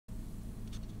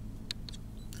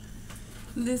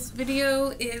This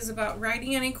video is about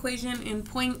writing an equation in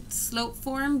point-slope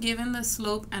form given the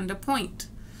slope and a point.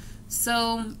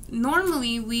 So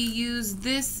normally we use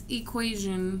this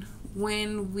equation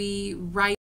when we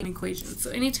write an equation. So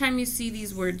anytime you see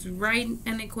these words, write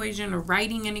an equation or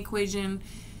writing an equation,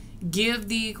 give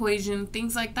the equation,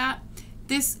 things like that,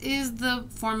 this is the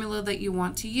formula that you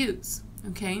want to use,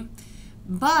 okay?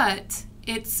 But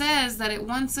it says that it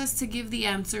wants us to give the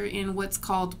answer in what's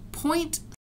called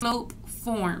point-slope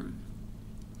form.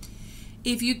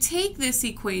 If you take this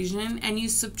equation and you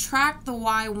subtract the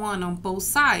y1 on both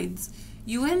sides,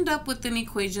 you end up with an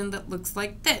equation that looks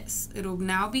like this. It'll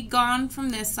now be gone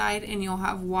from this side and you'll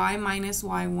have y minus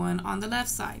y1 on the left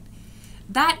side.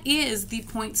 That is the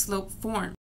point-slope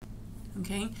form.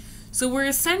 Okay, so we're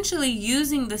essentially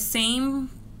using the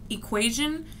same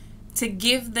equation to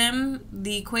give them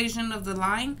the equation of the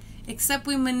line, except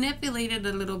we manipulate it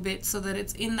a little bit so that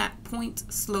it's in that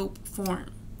point-slope form.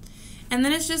 And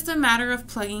then it's just a matter of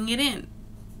plugging it in.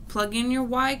 Plug in your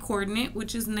y-coordinate,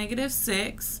 which is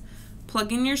 -6,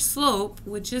 plug in your slope,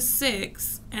 which is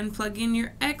 6, and plug in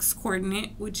your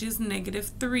x-coordinate, which is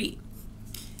 -3.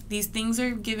 These things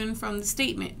are given from the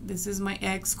statement. This is my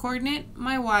x-coordinate,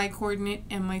 my y-coordinate,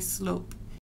 and my slope.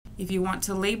 If you want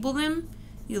to label them,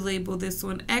 you label this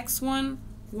one x1,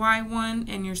 y1,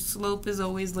 and your slope is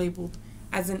always labeled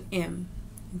as an m,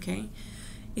 okay?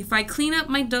 If I clean up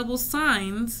my double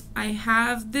signs, I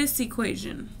have this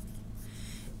equation.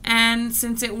 And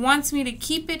since it wants me to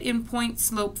keep it in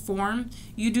point-slope form,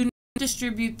 you do not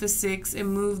distribute the 6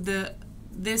 and move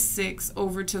this 6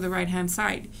 over to the right-hand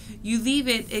side. You leave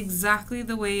it exactly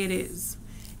the way it is,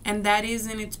 and that is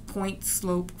in its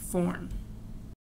point-slope form.